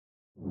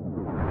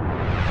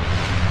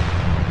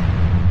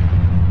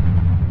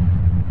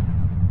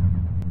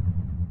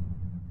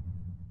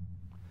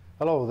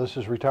Hello, this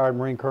is retired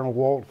Marine Colonel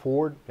Walt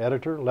Ford,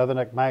 editor,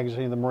 Leatherneck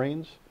Magazine of the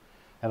Marines,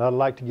 and I'd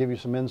like to give you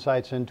some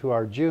insights into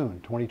our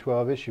June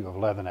 2012 issue of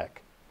Leatherneck.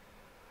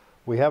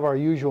 We have our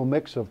usual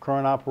mix of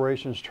current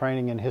operations,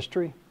 training, and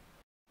history,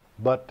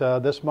 but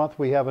this month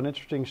we have an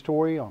interesting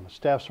story on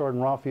Staff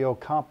Sergeant Rafael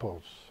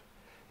Campos.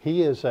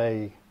 He is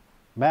a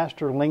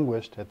master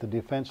linguist at the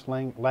Defense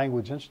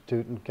Language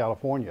Institute in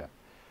California.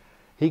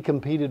 He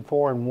competed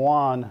for and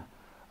won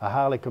a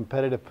highly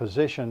competitive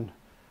position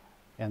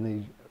in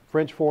the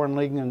French Foreign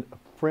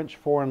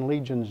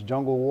Legion's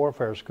Jungle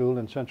Warfare School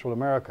in Central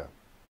America.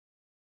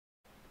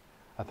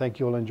 I think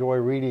you'll enjoy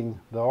reading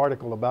the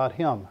article about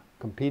him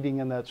competing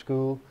in that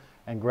school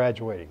and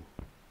graduating.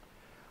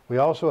 We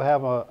also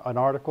have an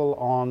article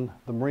on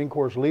the Marine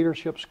Corps'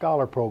 Leadership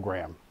Scholar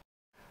Program.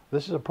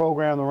 This is a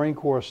program the Marine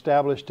Corps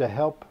established to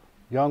help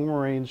young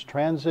Marines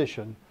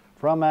transition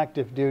from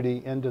active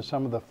duty into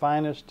some of the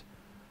finest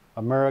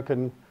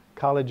American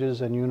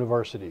colleges and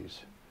universities.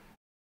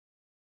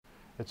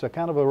 It's a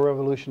kind of a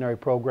revolutionary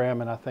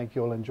program, and I think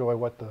you'll enjoy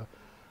what the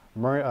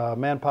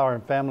Manpower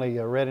and Family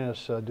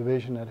Readiness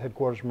Division at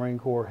Headquarters Marine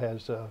Corps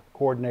has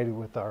coordinated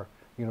with our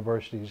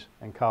universities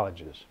and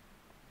colleges.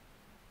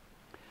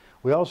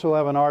 We also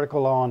have an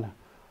article on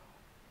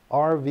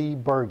R.V.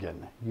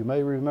 Bergen. You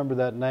may remember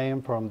that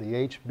name from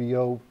the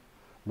HBO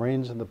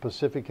Marines in the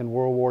Pacific in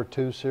World War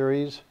II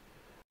series.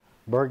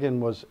 Bergen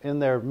was in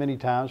there many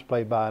times,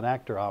 played by an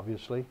actor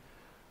obviously,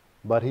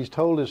 but he's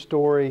told his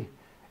story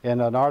in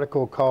an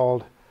article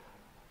called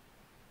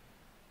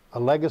A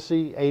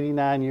Legacy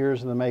 89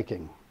 Years in the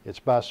Making. It's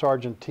by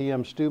Sergeant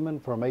T.M. Stewman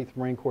from 8th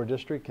Marine Corps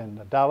District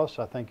in Dallas.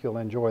 I think you'll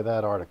enjoy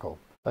that article.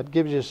 That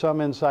gives you some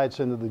insights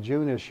into the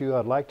June issue.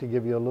 I'd like to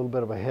give you a little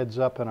bit of a heads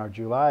up in our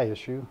July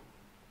issue.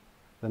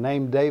 The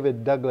name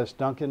David Douglas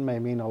Duncan may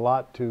mean a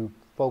lot to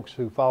folks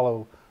who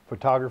follow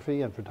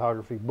photography and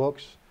photography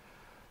books.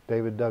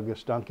 David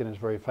Douglas Duncan is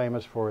very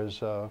famous for his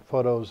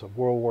photos of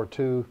World War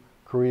II,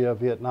 Korea,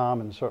 Vietnam,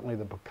 and certainly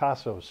the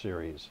Picasso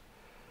series.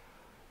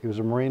 He was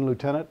a Marine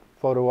lieutenant,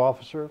 photo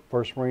officer,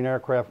 1st Marine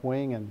Aircraft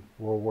Wing in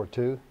World War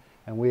II,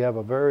 and we have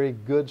a very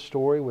good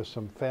story with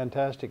some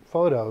fantastic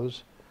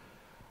photos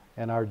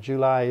in our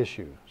July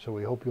issue, so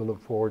we hope you'll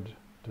look forward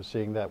to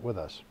seeing that with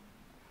us.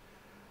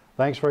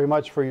 Thanks very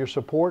much for your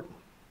support.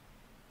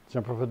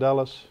 Semper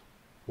Fidelis,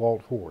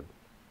 Walt Ford.